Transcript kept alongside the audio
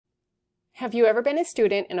Have you ever been a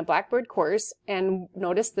student in a Blackboard course and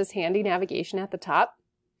noticed this handy navigation at the top?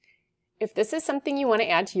 If this is something you want to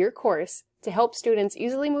add to your course to help students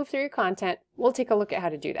easily move through your content, we'll take a look at how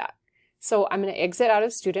to do that. So I'm going to exit out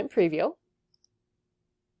of Student Preview.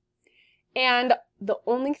 And the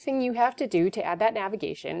only thing you have to do to add that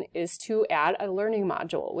navigation is to add a learning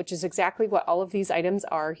module, which is exactly what all of these items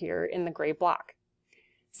are here in the gray block.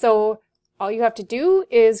 So all you have to do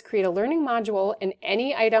is create a learning module, and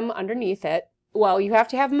any item underneath it, well, you have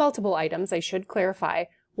to have multiple items, I should clarify,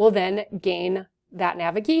 will then gain that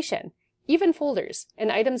navigation, even folders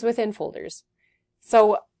and items within folders.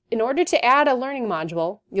 So in order to add a learning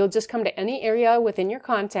module, you'll just come to any area within your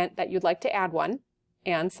content that you'd like to add one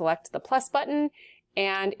and select the plus button,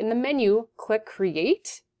 and in the menu click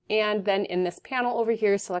Create, and then in this panel over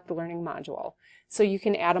here select the learning module. So you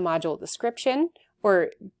can add a module description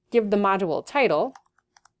or give the module a title,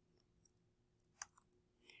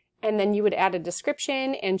 and then you would add a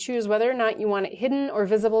description and choose whether or not you want it hidden or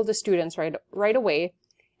visible to students right away,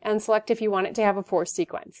 and select if you want it to have a force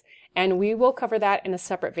sequence. And we will cover that in a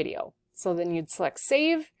separate video. So then you'd select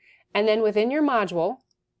Save, and then within your module,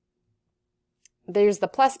 there's the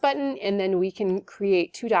plus button, and then we can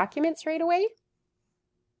create two documents right away.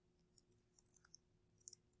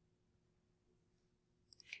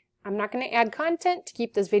 I'm not going to add content to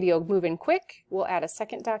keep this video moving quick. We'll add a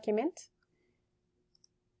second document.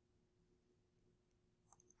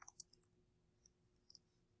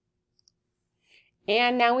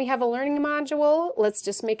 And now we have a learning module. Let's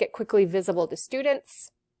just make it quickly visible to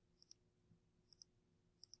students.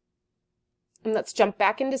 And let's jump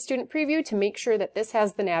back into Student Preview to make sure that this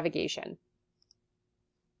has the navigation.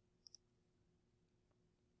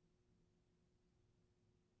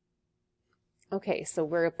 Okay, so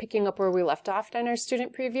we're picking up where we left off in our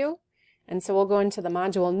Student Preview. And so we'll go into the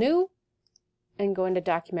module New and go into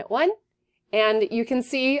Document 1. And you can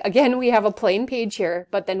see, again, we have a plain page here,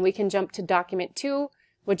 but then we can jump to Document 2,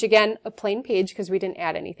 which again, a plain page because we didn't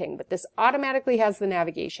add anything, but this automatically has the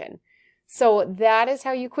navigation. So that is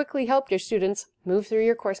how you quickly help your students move through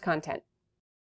your course content.